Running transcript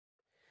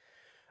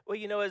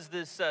Well, as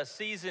this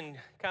season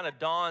kind of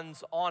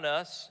dawns on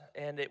us,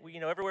 and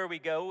everywhere we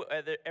go,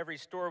 every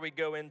store we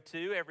go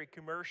into, every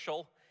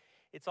commercial,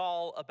 it's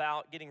all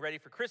about getting ready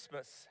for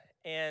Christmas.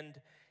 And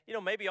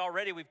maybe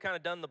already we've kind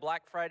of done the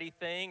Black Friday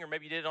thing, or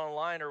maybe you did it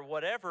online or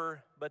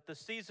whatever. But the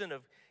season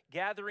of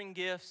gathering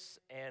gifts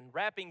and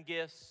wrapping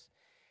gifts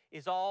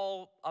is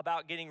all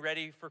about getting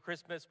ready for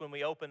Christmas when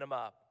we open them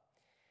up.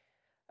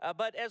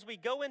 But as we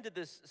go into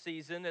this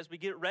season, as we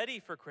get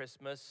ready for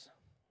Christmas,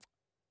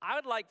 I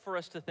would like for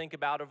us to think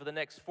about over the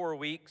next 4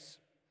 weeks,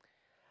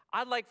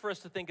 I'd like for us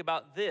to think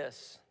about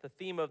this, the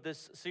theme of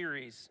this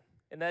series,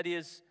 and that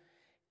is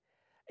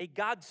a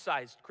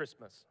God-sized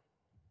Christmas.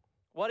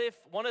 What if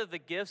one of the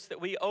gifts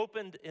that we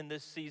opened in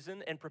this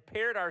season and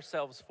prepared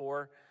ourselves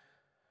for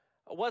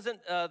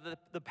wasn't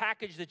the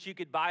package that you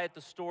could buy at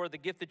the store, the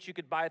gift that you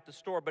could buy at the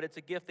store, but it's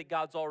a gift that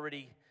God's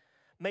already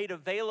made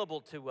available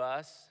to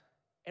us?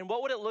 And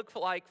what would it look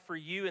like for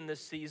you in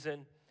this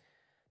season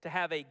to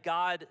have a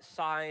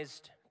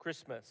God-sized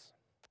Christmas?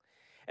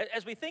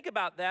 As we think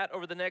about that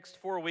over the next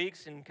 4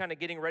 weeks and kind of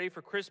getting ready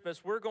for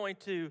Christmas, we're going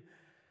to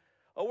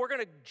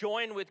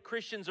join with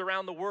Christians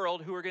around the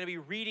world who are going to be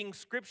reading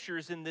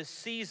scriptures in this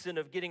season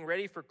of getting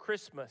ready for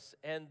Christmas.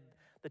 And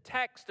the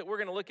text that we're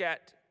going to look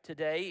at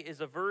today is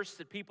a verse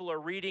that people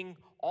are reading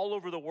all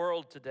over the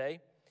world today.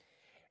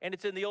 And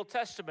it's in the Old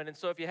Testament. And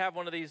so if you have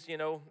one of these,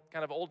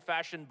 kind of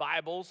old-fashioned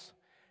Bibles,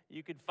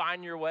 you could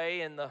find your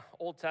way in the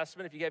Old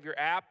Testament. If you have your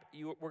app,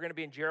 we're going to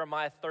be in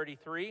Jeremiah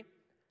 33.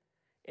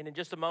 And in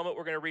just a moment,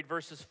 we're going to read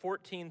verses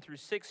 14 through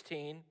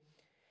 16.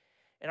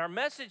 And our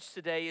message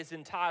today is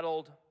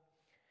entitled,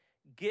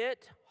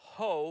 Get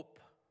Hope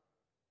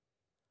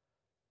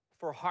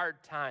for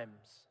Hard Times.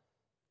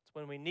 It's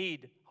when we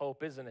need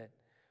hope, isn't it?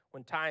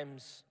 When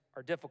times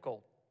are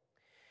difficult.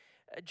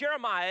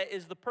 Jeremiah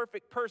is the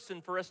perfect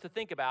person for us to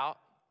think about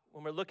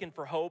when we're looking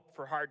for hope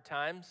for hard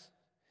times.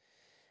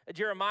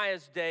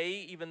 Jeremiah's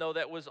day, even though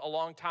that was a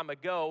long time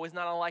ago, is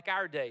not unlike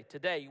our day.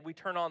 Today, we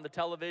turn on the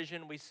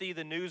television, we see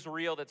the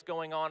newsreel that's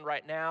going on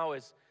right now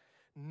as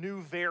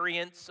new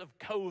variants of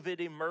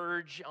COVID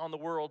emerge on the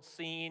world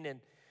scene,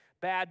 and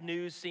bad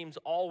news seems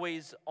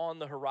always on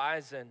the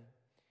horizon.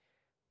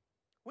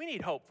 We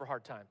need hope for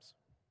hard times.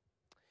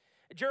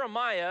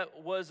 Jeremiah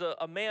was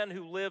a man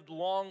who lived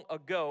long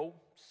ago,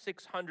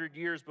 600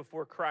 years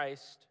before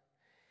Christ,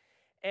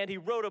 and he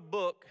wrote a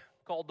book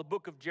called the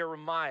Book of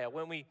Jeremiah.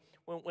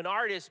 When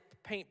artists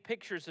paint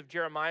pictures of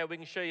Jeremiah, we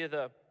can show you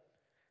the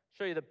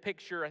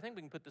picture. I think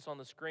we can put this on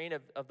the screen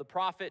of the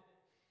prophet.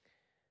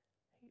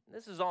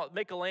 This is all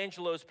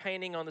Michelangelo's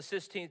painting on the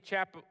Sistine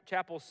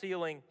Chapel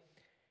ceiling.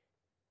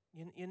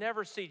 You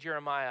never see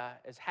Jeremiah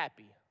as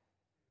happy.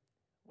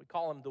 We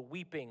call him the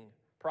weeping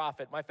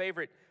prophet. My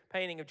favorite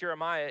painting of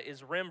Jeremiah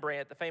is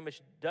Rembrandt, the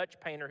famous Dutch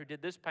painter who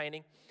did this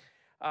painting,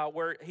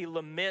 where he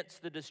laments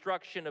the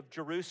destruction of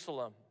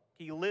Jerusalem.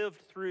 He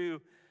lived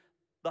through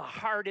the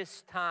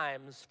hardest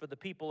times for the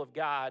people of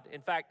God.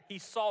 In fact, he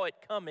saw it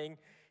coming.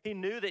 He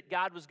knew that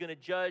God was going to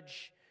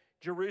judge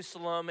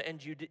Jerusalem and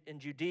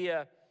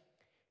Judea.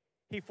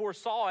 He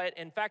foresaw it.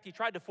 In fact, he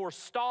tried to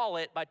forestall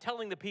it by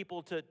telling the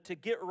people to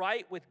get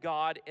right with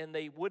God, and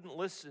they wouldn't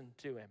listen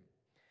to him.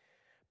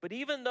 But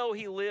even though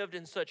he lived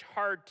in such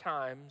hard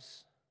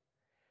times,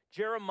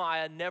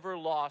 Jeremiah never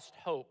lost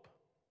hope.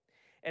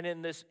 And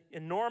in this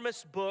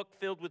enormous book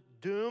filled with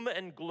doom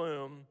and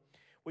gloom,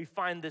 we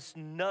find this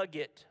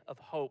nugget of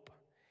hope.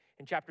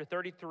 In chapter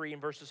 33, in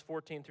verses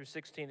 14 through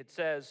 16, it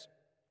says,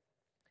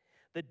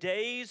 "The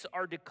days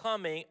are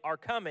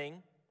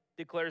coming,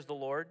 declares the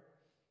Lord,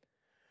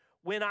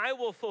 when I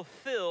will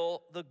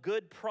fulfill the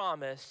good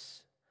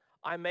promise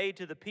I made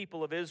to the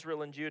people of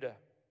Israel and Judah."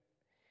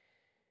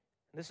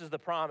 And this is the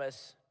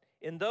promise.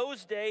 "In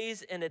those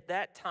days and at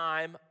that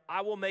time,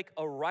 I will make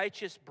a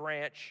righteous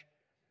branch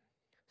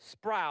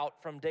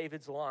sprout from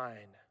David's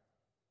line.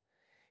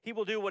 He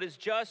will do what is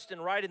just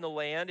and right in the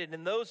land, and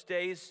in those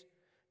days,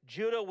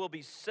 Judah will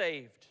be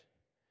saved,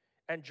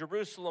 and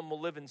Jerusalem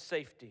will live in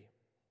safety.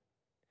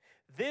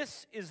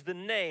 This is the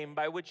name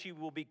by which he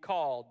will be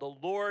called, the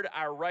Lord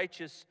our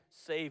righteous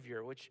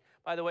Savior," which,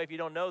 by the way, if you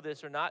don't know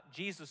this or not,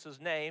 Jesus'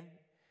 name,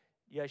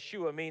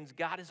 Yeshua, means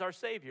God is our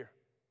Savior.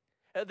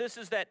 This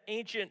is that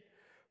ancient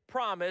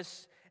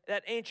promise,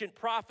 that ancient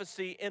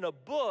prophecy in a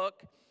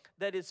book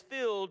that is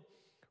filled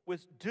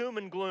with doom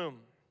and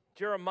gloom.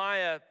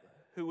 Jeremiah,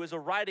 who was a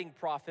writing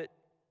prophet,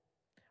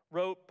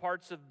 wrote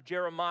parts of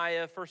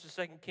Jeremiah, 1st and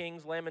 2nd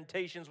Kings,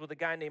 Lamentations with a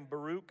guy named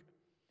Baruch,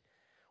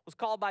 was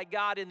called by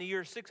God in the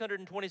year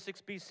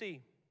 626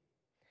 BC.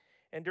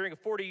 And during a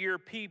 40-year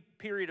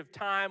period of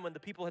time when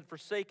the people had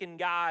forsaken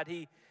God,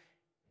 he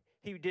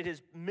did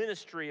his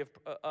ministry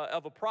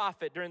of a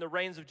prophet during the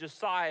reigns of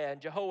Josiah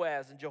and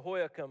Jehoaz and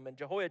Jehoiakim and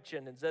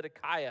Jehoiachin and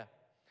Zedekiah.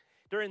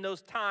 During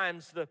those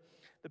times, the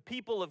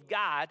people of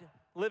God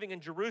living in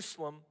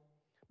Jerusalem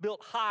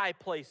built high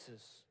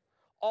places,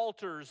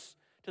 altars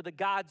to the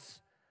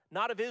gods,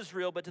 not of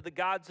Israel, but to the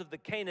gods of the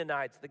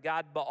Canaanites, the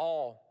god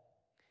Baal.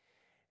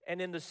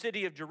 And in the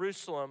city of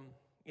Jerusalem,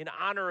 in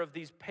honor of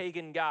these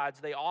pagan gods,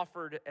 they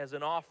offered as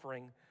an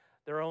offering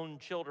their own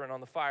children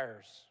on the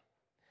fires.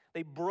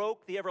 They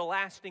broke the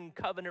everlasting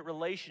covenant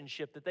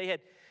relationship that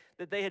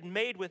they had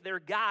made with their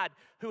God,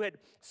 who had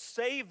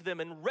saved them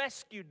and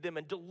rescued them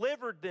and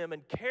delivered them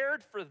and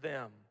cared for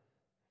them.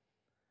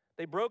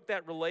 They broke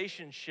that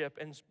relationship,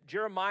 and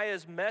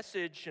Jeremiah's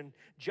message and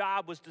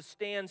job was to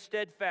stand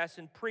steadfast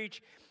and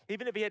preach,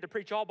 even if he had to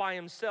preach all by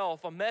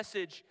himself, a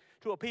message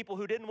to a people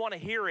who didn't want to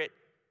hear it,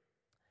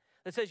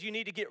 that says you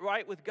need to get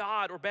right with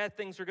God or bad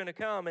things are going to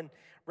come. And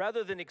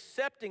rather than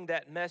accepting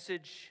that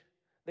message,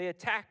 they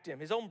attacked him.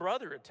 His own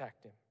brother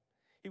attacked him.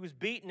 He was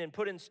beaten and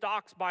put in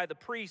stocks by the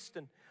priest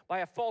and by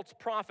a false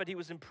prophet. He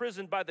was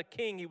imprisoned by the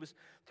king. He was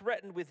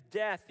threatened with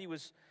death. He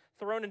was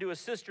thrown into a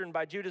cistern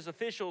by Judah's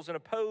officials and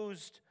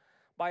opposed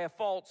by a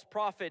false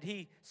prophet.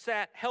 He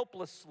sat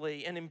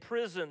helplessly and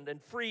imprisoned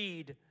and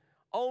freed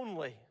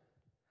only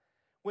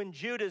when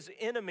Judah's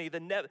enemy,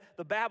 the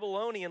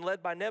Babylonian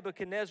led by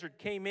Nebuchadnezzar,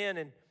 came in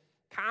and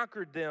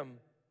conquered them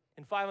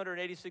in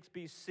 586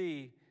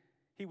 BC.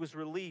 He was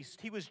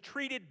released. He was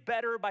treated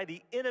better by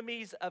the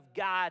enemies of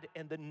God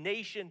and the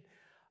nation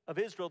of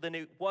Israel than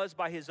it was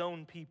by his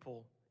own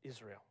people,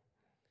 Israel.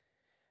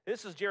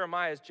 This is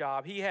Jeremiah's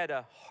job. He had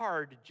a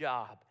hard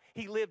job.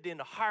 He lived in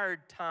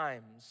hard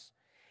times.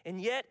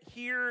 And yet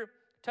here,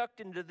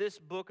 tucked into this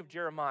book of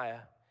Jeremiah,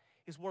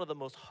 is one of the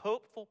most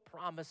hopeful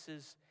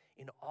promises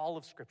in all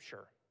of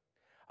Scripture.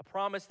 A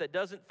promise that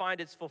doesn't find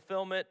its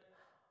fulfillment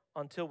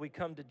until we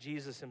come to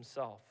Jesus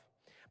himself.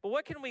 But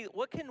what can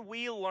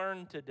we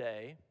learn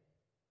today?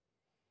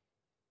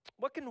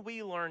 What can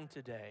we learn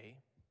today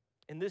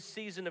in this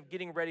season of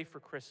getting ready for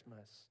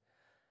Christmas?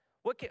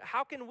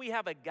 How can we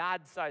have a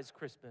God-sized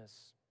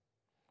Christmas?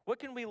 What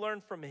can we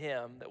learn from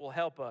him that will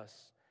help us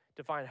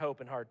to find hope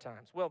in hard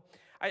times? Well,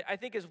 I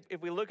think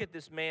if we look at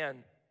this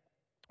man,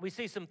 we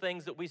see some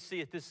things that we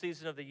see at this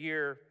season of the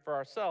year for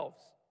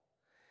ourselves.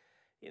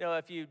 You know,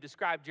 if you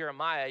describe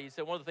Jeremiah, you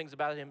said one of the things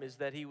about him is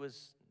that he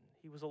was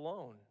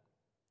alone.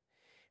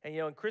 And,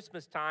 you know, in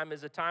Christmas time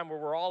is a time where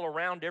we're all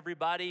around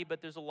everybody,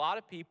 but there's a lot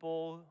of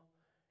people,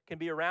 can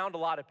be around a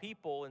lot of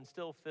people and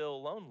still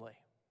feel lonely.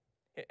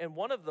 And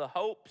one of the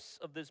hopes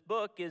of this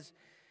book is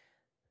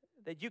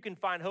that you can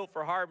find hope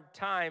for hard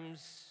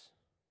times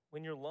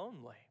when you're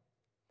lonely.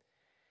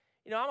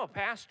 You know, I'm a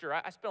pastor.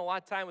 I spent a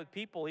lot of time with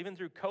people, even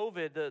through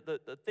COVID.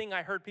 The thing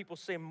I heard people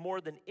say more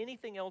than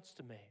anything else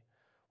to me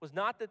was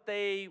not that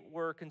they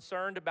were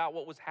concerned about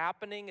what was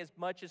happening as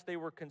much as they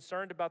were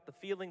concerned about the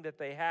feeling that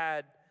they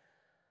had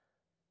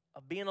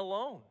of being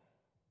alone.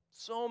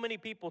 So many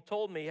people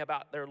told me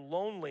about their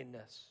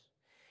loneliness.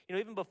 You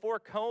know, even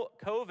before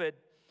COVID,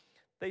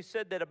 they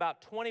said that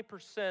about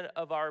 20%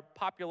 of our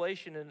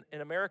population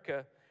in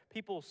America,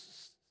 people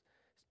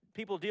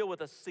deal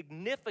with a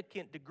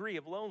significant degree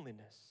of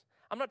loneliness.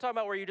 I'm not talking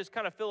about where you just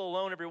kind of feel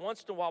alone every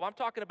once in a while. I'm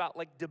talking about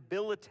like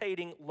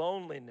debilitating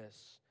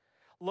loneliness.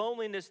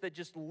 Loneliness that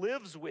just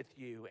lives with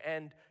you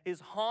and is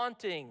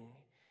haunting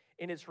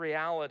in its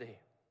reality.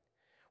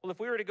 Well, if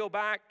we were to go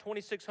back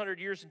 2,600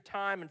 years in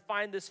time and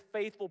find this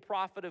faithful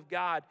prophet of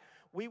God,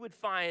 we would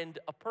find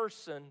a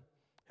person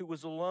who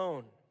was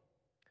alone,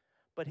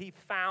 but he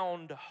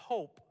found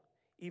hope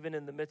even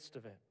in the midst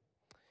of it.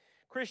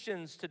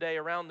 Christians today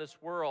around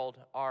this world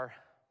are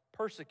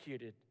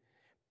persecuted.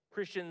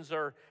 Christians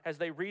are, as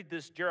they read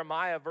this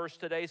Jeremiah verse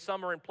today,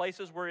 some are in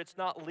places where it's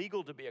not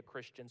legal to be a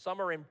Christian.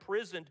 Some are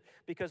imprisoned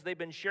because they've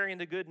been sharing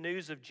the good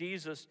news of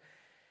Jesus.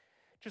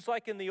 Just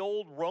like in the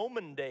old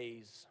Roman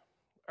days,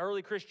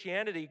 early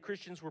Christianity,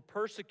 Christians were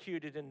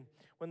persecuted, and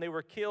when they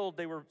were killed,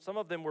 some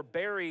of them were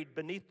buried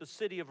beneath the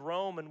city of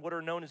Rome in what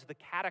are known as the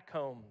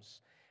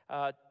catacombs.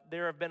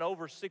 There have been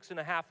over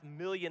 6.5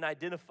 million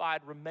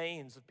identified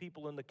remains of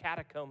people in the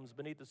catacombs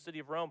beneath the city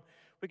of Rome.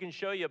 We can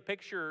show you a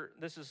picture.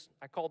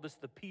 I call this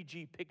the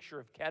PG picture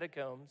of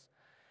catacombs,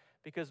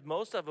 because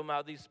most of them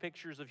are these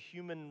pictures of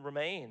human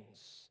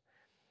remains.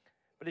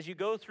 But as you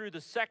go through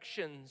the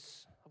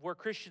sections of where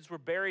Christians were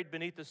buried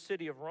beneath the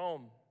city of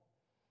Rome,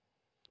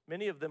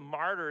 many of them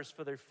martyrs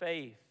for their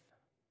faith,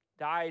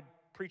 died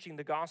preaching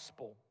the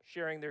gospel,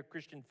 sharing their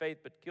Christian faith,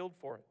 but killed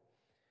for it.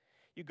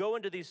 You go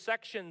into these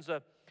sections,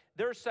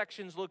 their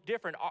sections look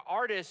different.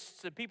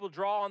 Artists and people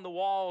draw on the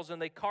walls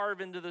and they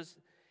carve into this.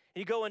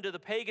 You go into the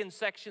pagan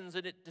sections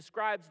and it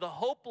describes the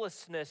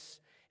hopelessness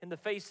in the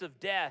face of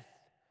death.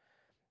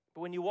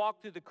 But when you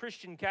walk through the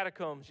Christian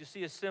catacombs, you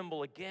see a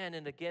symbol again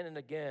and again and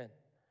again.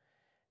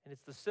 And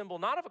it's the symbol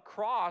not of a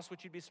cross,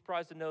 which you'd be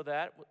surprised to know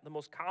that. The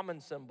most common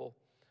symbol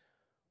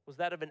was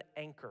that of an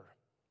anchor.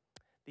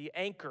 The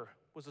anchor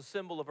was a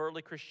symbol of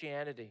early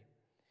Christianity.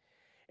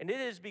 And it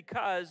is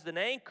because an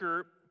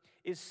anchor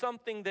is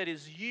something that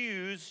is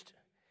used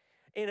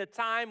in a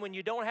time when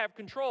you don't have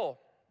control.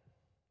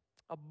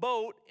 A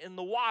boat in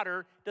the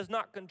water does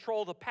not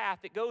control the path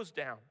it goes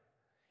down.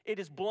 It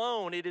is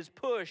blown, it is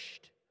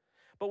pushed.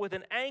 But with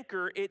an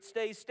anchor, it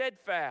stays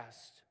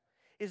steadfast.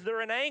 Is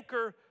there an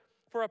anchor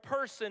for a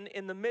person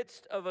in the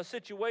midst of a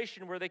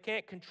situation where they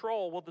can't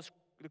control? Well,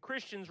 the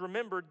Christians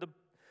remembered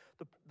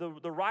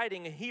the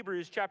writing in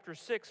Hebrews chapter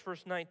 6,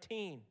 verse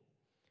 19,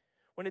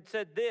 when it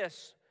said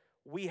this: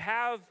 we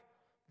have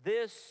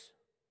this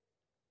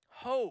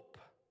hope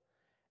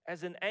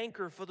as an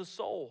anchor for the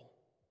soul.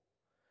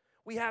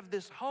 We have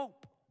this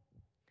hope.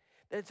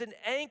 That it's an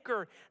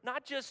anchor,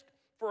 not just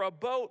for a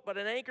boat, but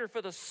an anchor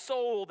for the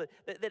soul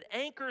that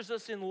anchors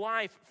us in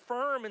life,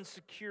 firm and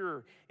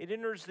secure. It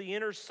enters the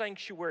inner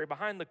sanctuary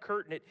behind the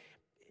curtain.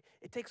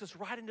 It takes us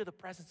right into the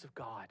presence of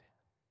God.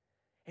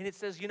 And it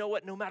says, you know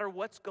what, no matter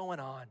what's going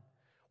on,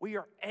 we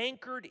are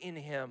anchored in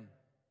Him.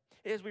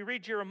 As we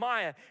read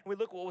Jeremiah and we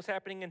look at what was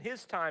happening in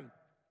his time,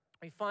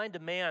 we find a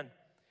man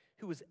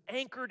who was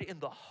anchored in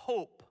the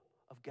hope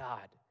of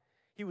God.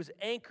 He was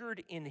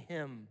anchored in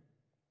Him,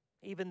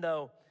 even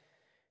though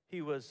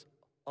he was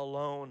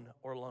alone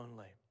or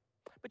lonely.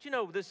 But you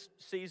know, this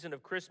season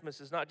of Christmas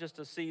is not just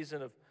a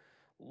season of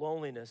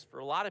loneliness. For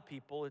a lot of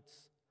people,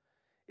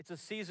 it's a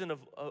season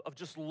of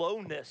just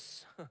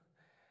lowness.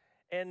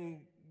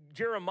 And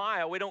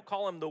Jeremiah, we don't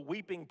call him the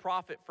weeping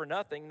prophet for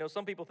nothing. You know,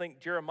 some people think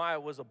Jeremiah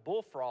was a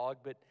bullfrog,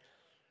 but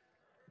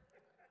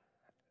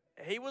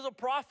he was a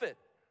prophet,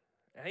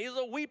 and he was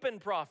a weeping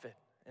prophet,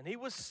 and he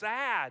was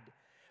sad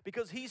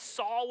because he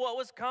saw what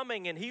was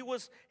coming, and he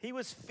was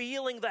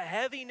feeling the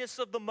heaviness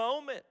of the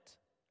moment.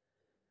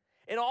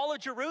 And all of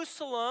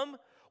Jerusalem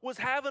was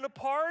having a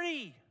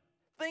party.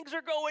 Things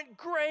are going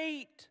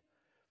great.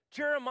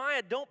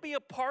 Jeremiah, don't be a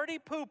party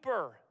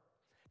pooper.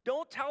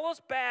 Don't tell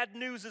us bad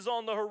news is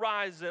on the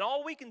horizon.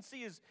 All we can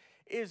see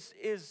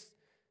is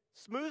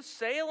smooth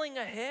sailing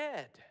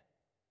ahead.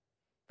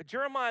 But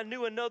Jeremiah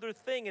knew another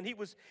thing, and he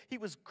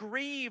was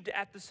grieved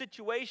at the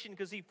situation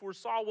because he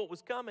foresaw what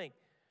was coming.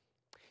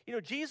 You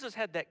know, Jesus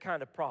had that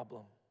kind of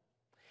problem.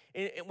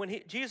 And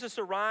when Jesus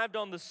arrived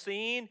on the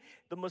scene,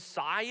 the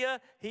Messiah,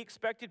 he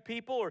expected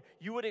people, or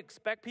you would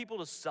expect people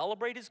to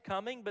celebrate his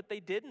coming, but they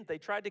didn't. They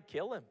tried to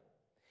kill him.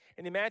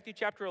 And in Matthew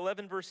chapter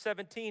 11, verse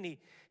 17,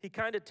 he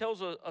kind of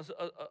tells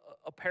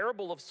a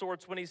parable of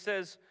sorts when he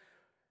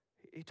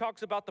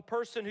talks about the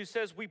person who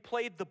says, we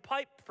played the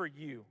pipe for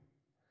you,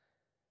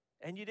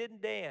 and you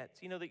didn't dance.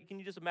 You know, can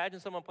you just imagine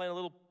someone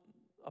playing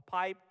a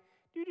pipe?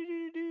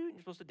 Do-do-do-do-do, and you're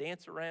supposed to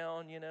dance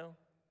around, you know.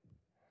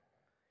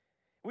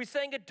 We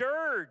sang a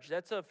dirge.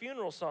 That's a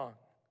funeral song,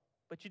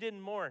 but you didn't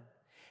mourn.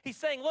 He's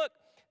saying, look,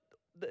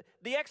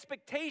 the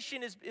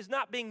expectation is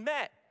not being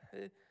met.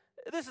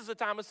 This is a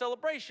time of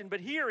celebration,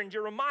 but here in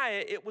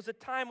Jeremiah, it was a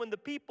time when the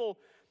people,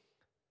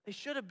 they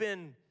should have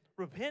been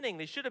repenting.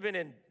 They should have been,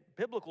 in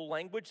biblical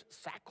language,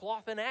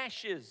 sackcloth and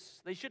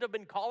ashes. They should have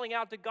been calling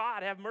out to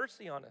God, have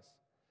mercy on us.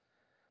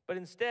 But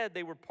instead,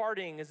 they were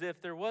partying as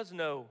if there was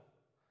no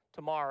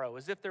tomorrow,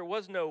 as if there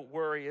was no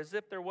worry, as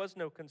if there was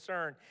no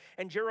concern.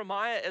 And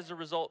Jeremiah, as a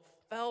result,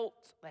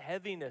 felt the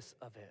heaviness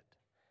of it.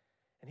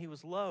 And he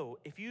was low.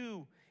 If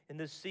you, in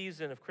this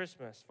season of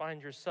Christmas,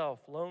 find yourself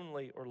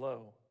lonely or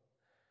low,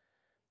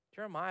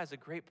 Jeremiah is a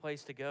great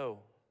place to go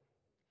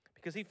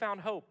because he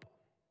found hope.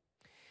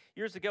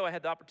 Years ago, I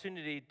had the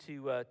opportunity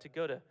to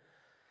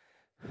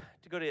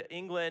go to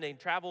England and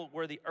travel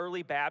where the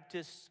early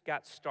Baptists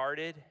got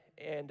started,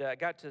 and I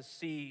got to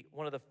see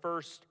one of the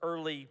first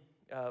early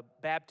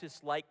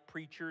Baptist-like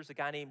preachers, a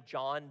guy named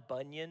John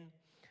Bunyan,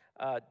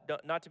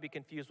 not to be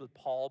confused with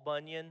Paul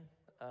Bunyan.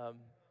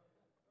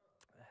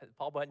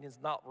 Paul Bunyan's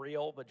not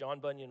real, but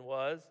John Bunyan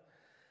was.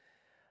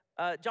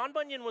 John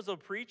Bunyan was a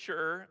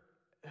preacher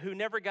who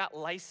never got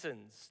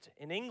licensed.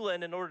 In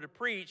England, in order to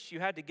preach, you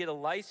had to get a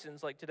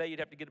license. Like today, you'd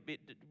have to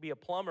be a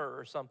plumber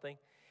or something.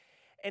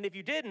 And if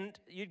you didn't,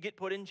 you'd get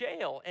put in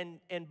jail.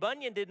 And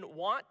Bunyan didn't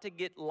want to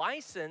get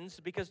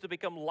licensed because to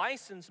become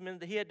licensed meant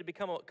that he had to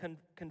become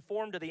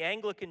conform to the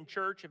Anglican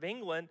Church of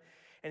England.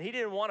 And he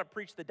didn't want to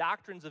preach the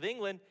doctrines of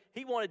England.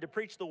 He wanted to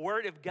preach the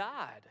Word of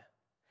God.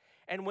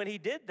 And when he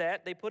did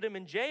that, they put him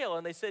in jail,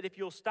 and they said, if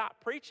you'll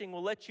stop preaching,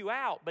 we'll let you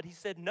out. But he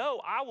said, no,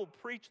 I will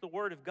preach the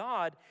Word of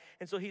God.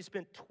 And so he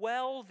spent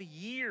 12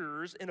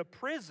 years in a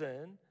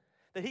prison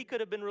that he could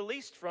have been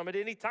released from at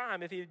any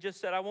time if he had just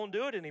said, I won't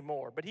do it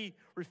anymore. But he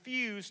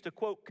refused to,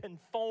 quote,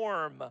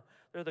 conform.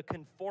 They're the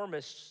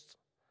conformists.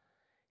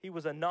 He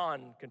was a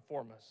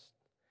non-conformist.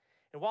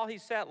 And while he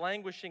sat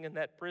languishing in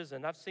that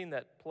prison, I've seen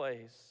that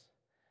place,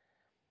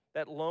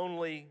 that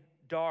lonely,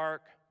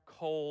 dark,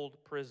 cold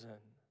prison,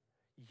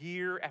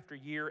 year after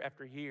year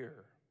after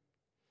year.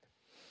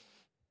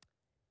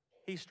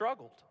 He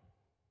struggled.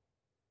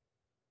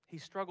 He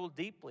struggled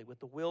deeply with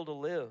the will to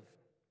live.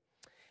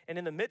 And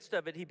in the midst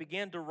of it, he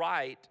began to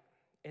write,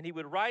 and he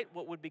would write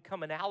what would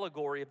become an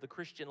allegory of the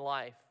Christian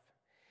life.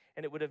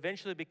 And it would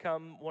eventually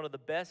become one of the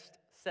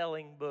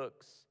best-selling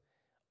books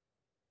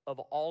of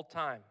all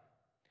time,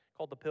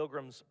 called The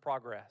Pilgrim's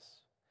Progress.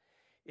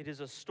 It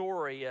is a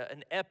story,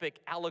 an epic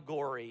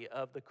allegory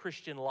of the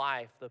Christian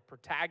life. The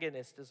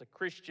protagonist is a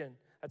Christian,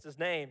 that's his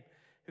name,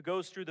 who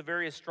goes through the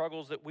various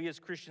struggles that we as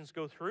Christians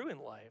go through in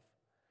life.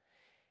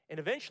 And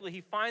eventually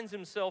he finds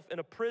himself in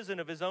a prison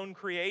of his own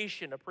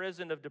creation, a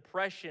prison of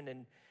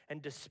depression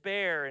and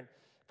despair, and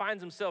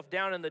finds himself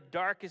down in the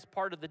darkest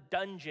part of the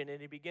dungeon,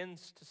 and he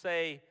begins to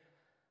say,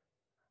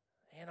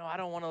 you know, I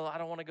don't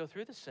want to go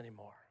through this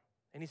anymore.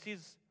 And he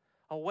sees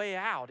a way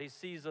out. He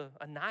sees a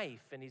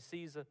knife, and he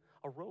sees a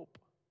rope.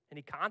 and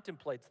he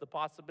contemplates the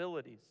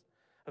possibilities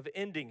of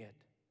ending it.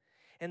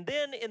 And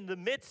then in the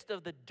midst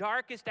of the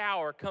darkest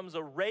hour comes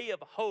a ray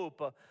of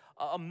hope,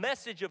 a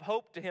message of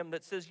hope to him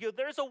that says,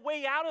 there's a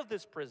way out of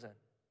this prison.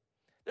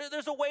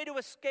 There's a way to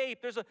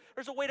escape. There's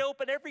a way to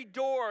open every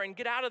door and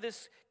get out of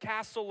this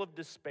castle of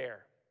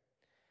despair.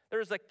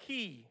 There's a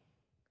key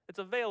that's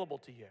available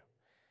to you.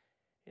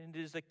 And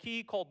it is a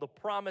key called the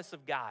promise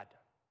of God.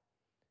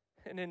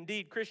 And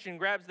indeed, Christian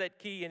grabs that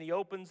key and he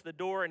opens the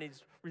door and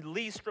he's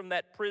released from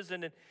that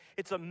prison. And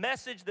it's a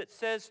message that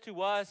says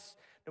to us,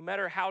 no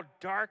matter how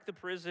dark the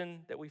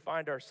prison that we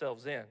find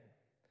ourselves in,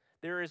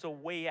 there is a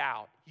way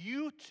out.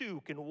 You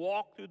too can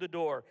walk through the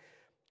door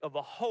of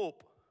a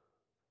hope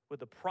with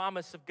the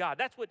promise of God.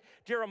 That's what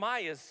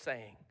Jeremiah is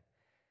saying.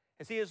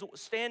 As he is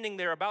standing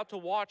there about to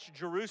watch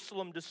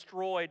Jerusalem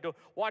destroyed, to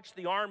watch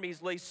the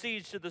armies lay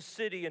siege to the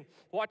city and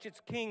watch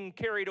its king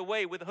carried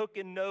away with hook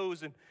and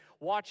nose, and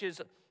watch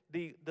as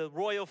the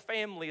royal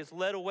family is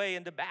led away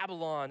into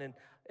Babylon,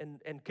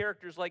 and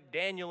characters like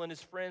Daniel and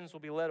his friends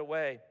will be led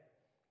away.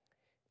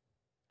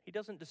 He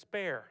doesn't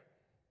despair.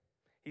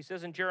 He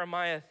says in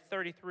Jeremiah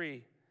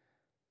 33,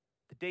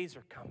 the days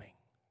are coming.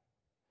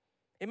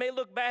 It may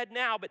look bad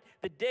now, but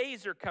the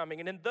days are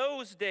coming. And in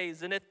those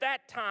days, and at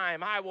that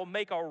time, I will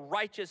make a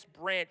righteous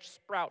branch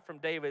sprout from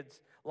David's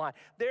line.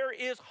 There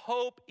is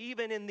hope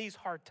even in these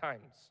hard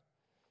times.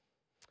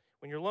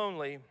 When you're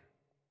lonely,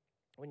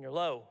 when you're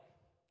low.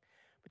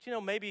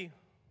 But maybe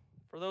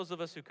for those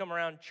of us who come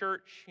around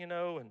church,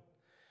 and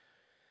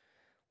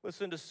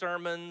listen to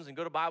sermons and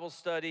go to Bible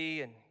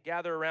study and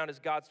gather around as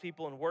God's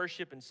people and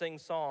worship and sing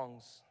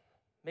songs,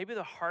 maybe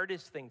the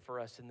hardest thing for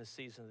us in this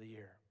season of the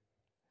year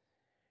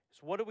is,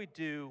 what do we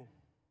do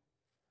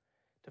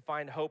to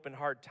find hope in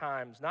hard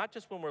times? Not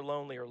just when we're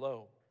lonely or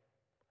low.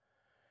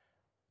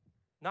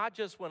 Not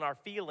just when our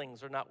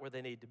feelings are not where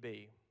they need to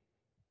be.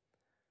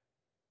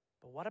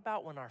 But what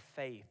about when our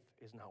faith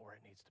is not where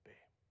it needs to be?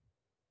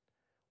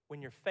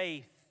 When your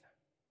faith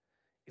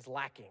is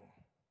lacking.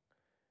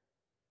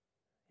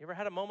 You ever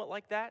had a moment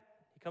like that?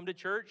 You come to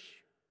church,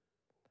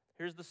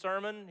 here's the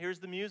sermon, here's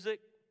the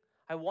music.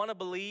 I want to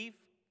believe.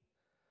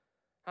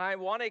 I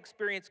want to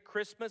experience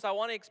Christmas. I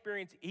want to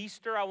experience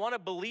Easter. I want to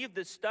believe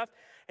this stuff,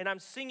 and I'm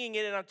singing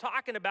it and I'm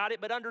talking about it,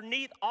 but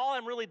underneath, all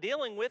I'm really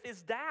dealing with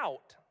is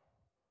doubt.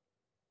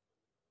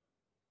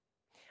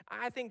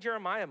 I think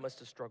Jeremiah must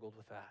have struggled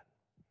with that.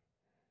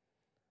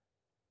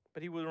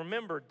 But he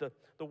remembered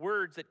the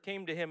words that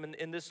came to him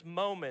in this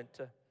moment.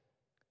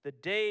 The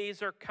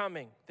days are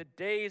coming. The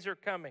days are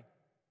coming.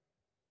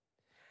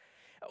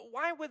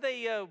 Why would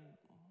he have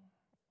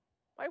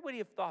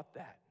thought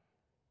that?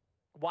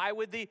 Why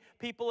would the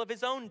people of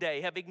his own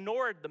day have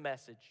ignored the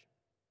message?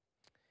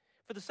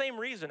 For the same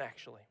reason,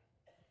 actually.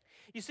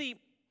 You see,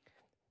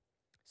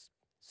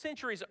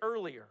 centuries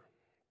earlier,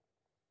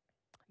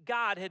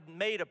 God had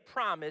made a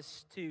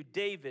promise to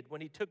David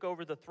when he took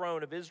over the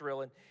throne of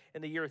Israel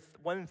in the year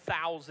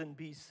 1000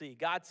 BC.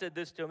 God said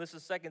this to him. This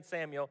is 2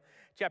 Samuel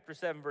chapter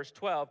 7, verse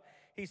 12.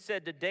 He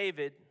said to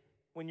David,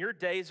 when your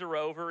days are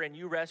over and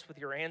you rest with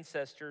your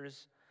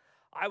ancestors,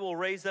 I will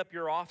raise up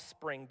your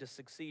offspring to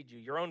succeed you,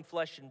 your own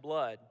flesh and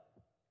blood,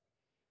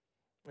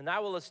 and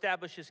I will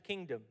establish his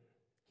kingdom.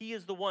 He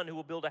is the one who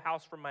will build a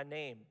house for my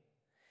name,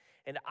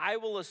 and I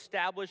will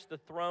establish the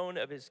throne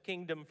of his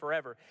kingdom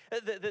forever.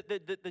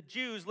 The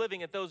Jews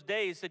living at those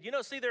days said,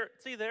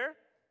 see there?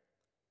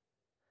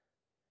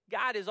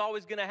 God is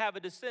always going to have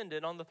a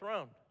descendant on the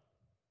throne.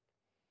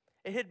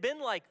 It had been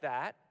like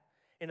that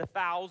in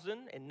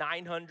 1,000 and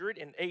 900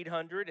 and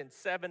 800 and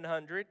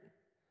 700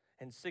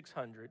 and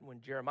 600 when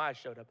Jeremiah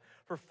showed up.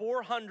 For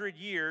 400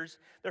 years,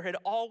 there had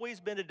always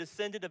been a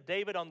descendant of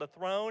David on the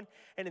throne,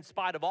 and in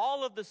spite of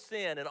all of the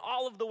sin and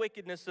all of the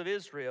wickedness of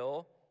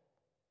Israel,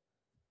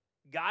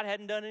 God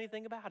hadn't done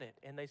anything about it.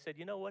 And they said,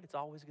 you know what? It's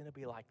always going to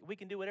be like, we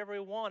can do whatever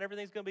we want.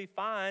 Everything's going to be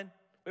fine.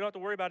 We don't have to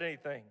worry about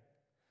anything.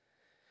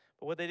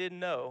 But what they didn't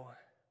know,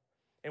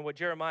 and what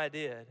Jeremiah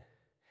did,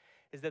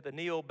 is that the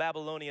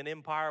Neo-Babylonian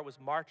Empire was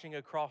marching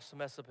across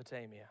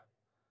Mesopotamia.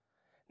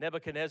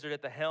 Nebuchadnezzar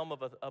at the helm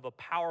of a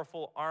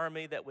powerful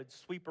army that would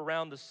sweep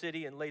around the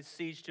city and lay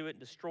siege to it and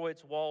destroy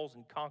its walls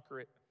and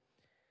conquer it.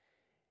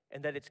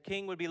 And that its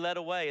king would be led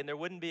away, and there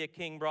wouldn't be a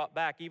king brought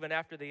back even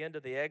after the end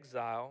of the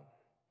exile,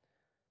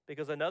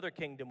 because another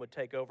kingdom would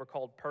take over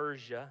called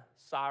Persia,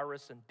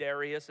 Cyrus and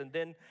Darius, and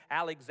then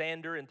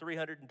Alexander in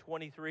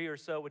 323 or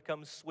so would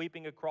come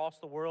sweeping across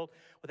the world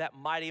with that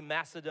mighty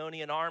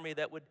Macedonian army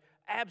that would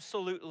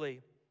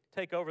absolutely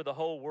take over the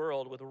whole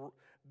world with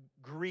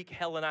Greek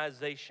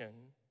Hellenization.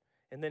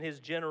 And then his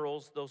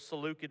generals, those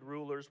Seleucid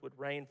rulers, would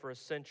reign for a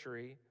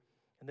century.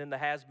 And then the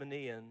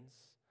Hasmoneans,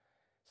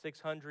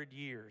 600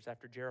 years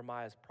after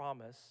Jeremiah's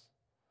promise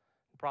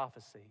and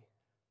prophecy,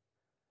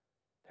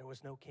 there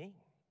was no king.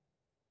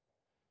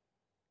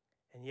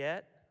 And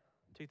yet,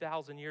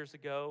 2,000 years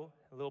ago,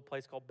 a little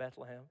place called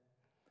Bethlehem,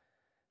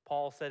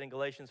 Paul said in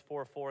Galatians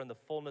 4:4, in the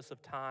fullness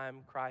of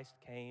time, Christ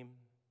came,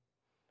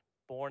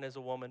 born as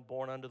a woman,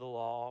 born under the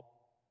law,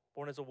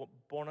 born of a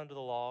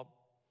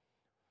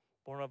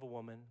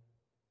woman.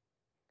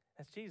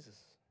 That's Jesus.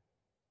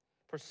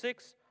 For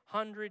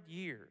 600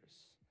 years,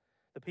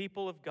 the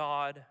people of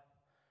God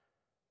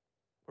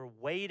were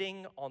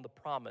waiting on the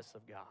promise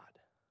of God,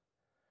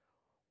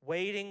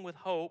 waiting with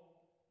hope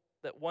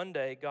that one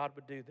day God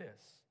would do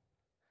this.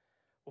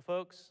 Well,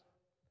 folks,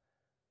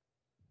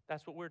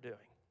 that's what we're doing.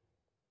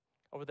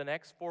 Over the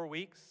next 4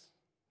 weeks,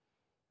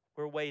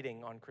 we're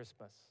waiting on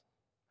Christmas.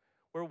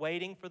 We're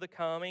waiting for the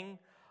coming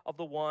of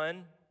the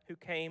one who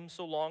came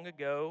so long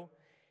ago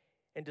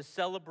and to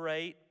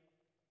celebrate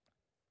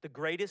the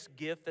greatest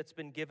gift that's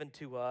been given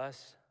to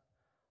us,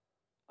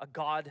 a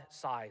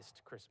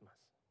God-sized Christmas.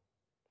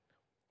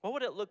 What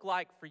would it look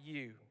like for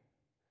you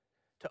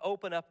to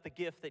open up the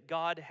gift that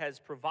God has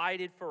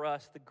provided for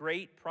us, the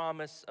great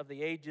promise of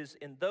the ages?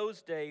 In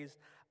those days,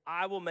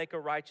 I will make a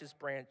righteous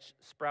branch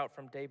sprout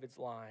from David's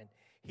line.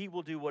 He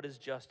will do what is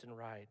just and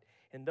right.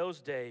 In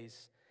those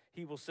days,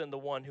 he will send the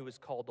one who is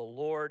called the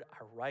Lord,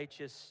 our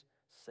righteous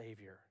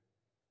Savior.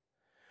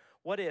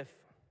 What if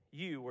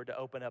you were to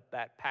open up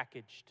that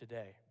package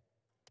today?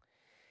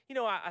 You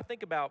know, I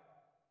think about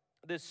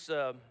this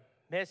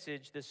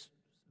message, this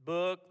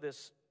book,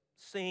 this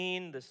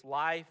scene, this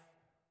life.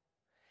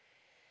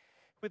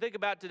 We think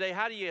about today,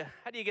 how do you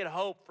get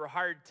hope for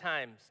hard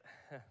times?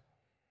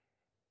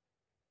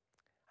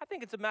 I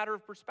think it's a matter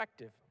of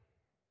perspective.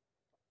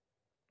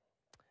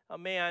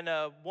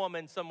 A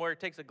woman somewhere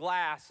takes a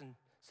glass and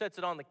sets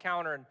it on the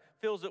counter and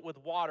fills it with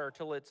water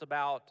till it's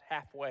about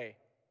halfway.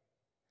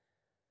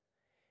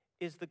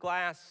 Is the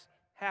glass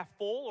half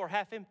full or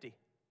half empty?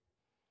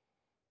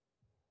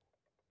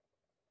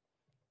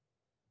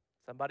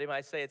 Somebody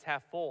might say it's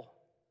half full.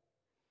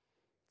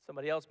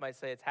 Somebody else might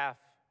say it's half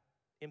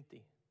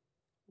empty.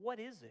 What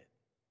is it?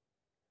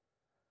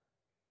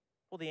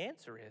 Well, the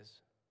answer is,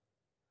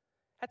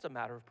 that's a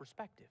matter of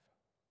perspective.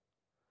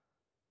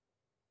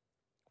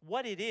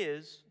 What it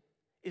is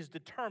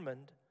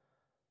determined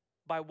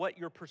by what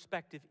your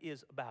perspective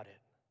is about it.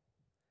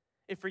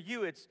 If for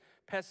you it's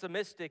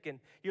pessimistic and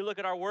you look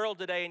at our world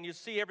today and you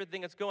see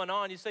everything that's going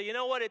on, you say, you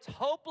know what, it's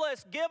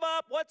hopeless, give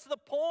up, what's the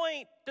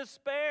point?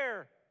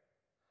 Despair.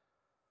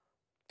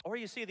 Or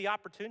you see the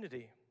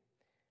opportunity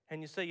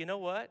and you say, you know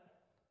what,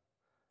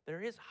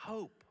 there is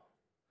hope.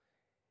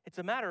 It's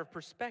a matter of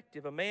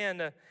perspective. A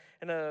man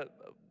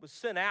was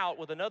sent out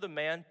with another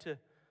man to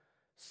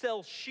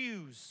sell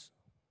shoes.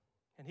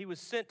 And he was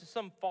sent to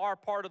some far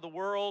part of the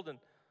world, and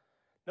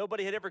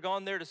nobody had ever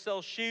gone there to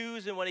sell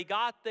shoes. And when he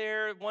got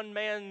there, one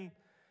man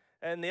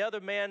and the other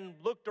man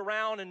looked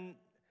around, and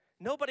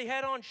nobody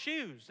had on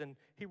shoes. And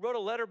he wrote a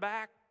letter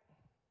back,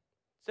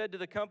 said to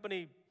the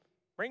company,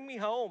 bring me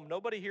home.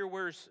 Nobody here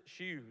wears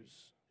shoes.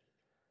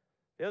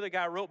 The other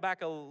guy wrote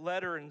back a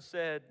letter and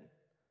said,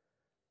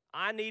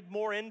 I need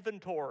more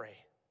inventory.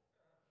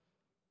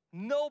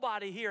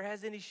 Nobody here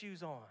has any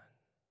shoes on.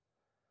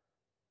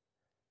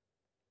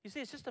 You see,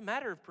 it's just a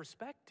matter of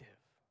perspective.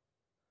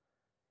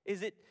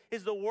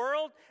 Is the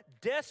world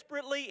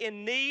desperately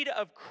in need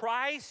of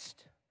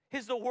Christ?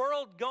 Has the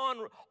world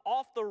gone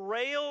off the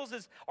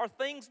rails? Are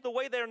things the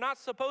way they're not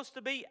supposed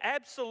to be?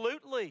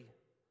 Absolutely.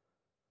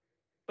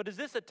 But is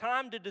this a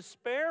time to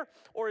despair?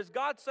 Or is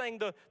God saying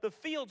the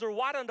fields are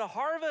white unto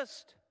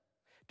harvest?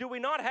 Do we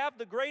not have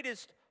the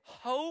greatest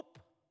hope?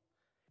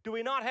 Do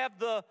we not have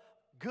the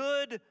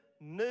good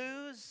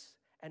news?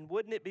 And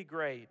wouldn't it be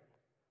great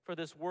for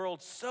this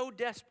world so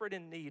desperate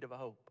in need of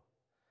hope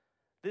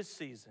this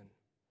season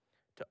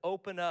to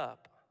open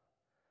up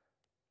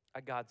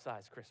a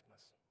God-sized Christmas?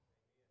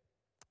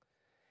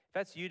 If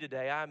that's you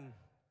today, I'm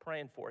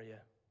praying for you.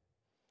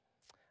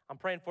 I'm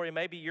praying for you.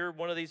 Maybe you're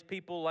one of these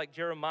people like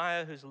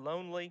Jeremiah who's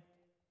lonely.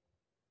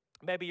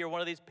 Maybe you're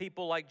one of these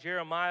people like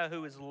Jeremiah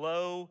who is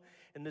low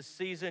in this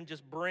season,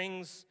 just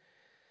brings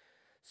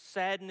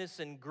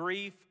sadness and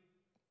grief.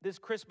 This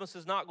Christmas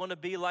is not going to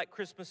be like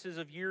Christmases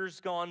of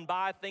years gone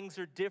by. Things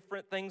are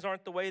different. Things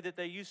aren't the way that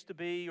they used to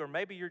be. Or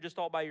maybe you're just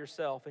all by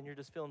yourself and you're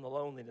just feeling the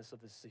loneliness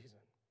of this season.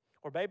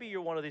 Or maybe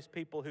you're one of these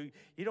people who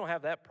you don't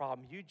have that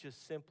problem. You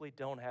just simply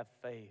don't have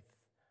faith.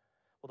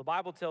 Well, the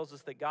Bible tells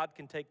us that God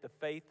can take the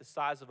faith the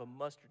size of a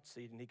mustard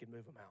seed and he can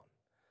move a mountain.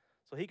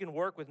 So he can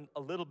work with a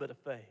little bit of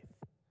faith.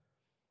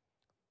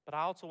 But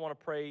I also want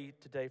to pray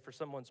today for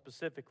someone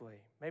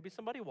specifically. Maybe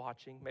somebody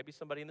watching, maybe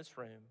somebody in this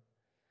room,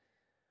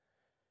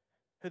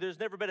 who there's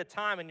never been a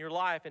time in your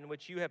life in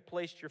which you have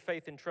placed your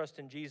faith and trust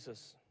in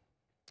Jesus.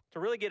 To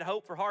really get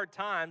hope for hard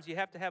times, you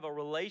have to have a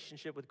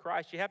relationship with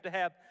Christ. You have to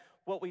have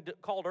what we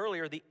called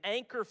earlier the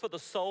anchor for the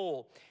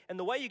soul. And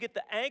the way you get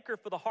the anchor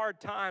for the hard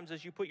times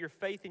is you put your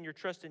faith and your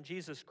trust in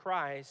Jesus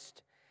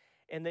Christ,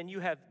 and then you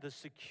have the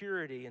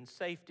security and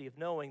safety of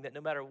knowing that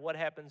no matter what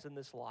happens in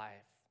this life,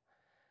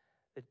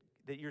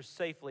 that you're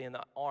safely in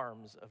the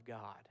arms of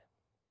God,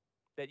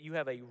 that you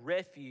have a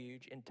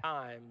refuge in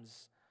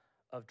times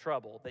of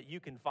trouble, that you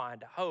can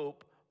find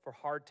hope for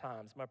hard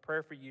times. My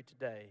prayer for you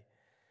today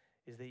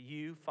is that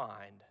you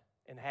find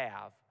and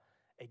have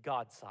a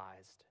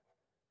God-sized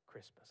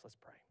Christmas. Let's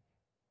pray.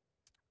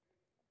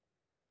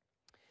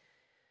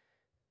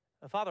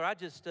 Father, I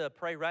just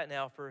pray right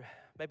now for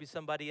maybe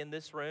somebody in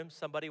this room,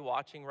 somebody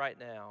watching right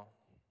now,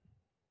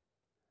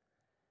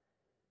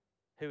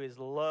 who is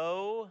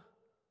low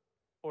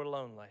or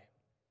lonely.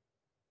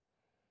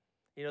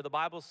 You know, the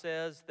Bible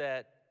says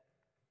that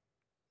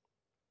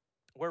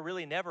we're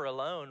really never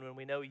alone when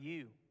we know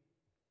you.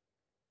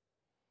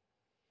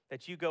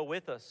 That you go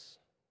with us,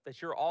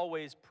 that you're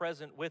always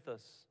present with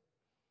us.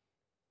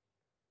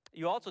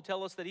 You also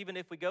tell us that even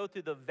if we go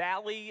through the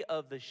valley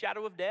of the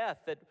shadow of death,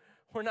 that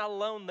we're not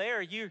alone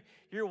there.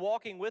 You're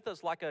walking with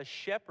us like a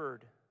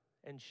shepherd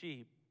and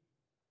sheep.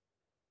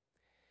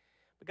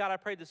 But God, I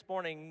pray this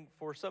morning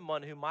for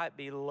someone who might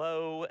be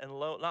low and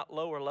not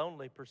low or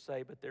lonely per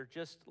se, but they're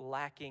just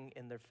lacking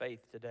in their faith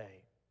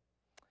today.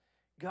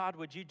 God,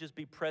 would you just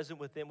be present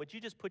with them? Would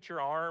you just put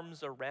your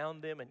arms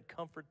around them and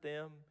comfort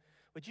them?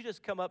 Would you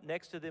just come up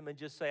next to them and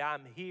just say,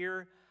 I'm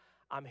here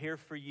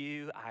for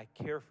you, I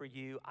care for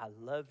you, I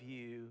love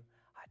you,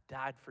 I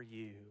died for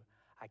you,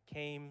 I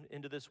came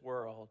into this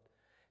world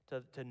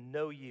to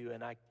know you,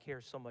 and I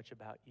care so much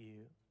about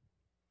you.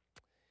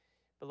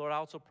 But Lord, I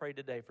also pray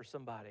today for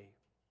somebody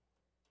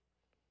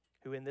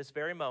who in this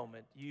very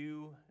moment,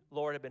 you,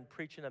 Lord, have been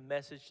preaching a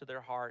message to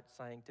their heart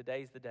saying,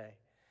 today's the day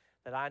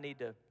that I need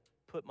to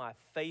put my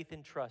faith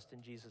and trust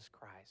in Jesus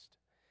Christ.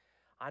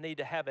 I need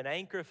to have an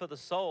anchor for the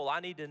soul.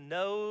 I need to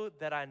know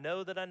that I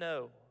know that I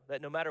know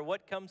that no matter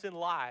what comes in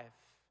life,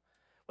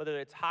 whether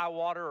it's high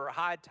water or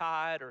high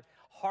tide or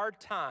hard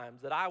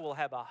times, that I will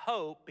have a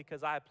hope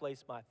because I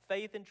place my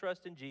faith and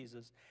trust in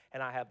Jesus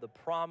and I have the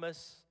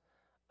promise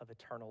of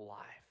eternal life.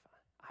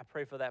 I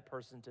pray for that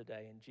person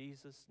today in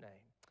Jesus' name.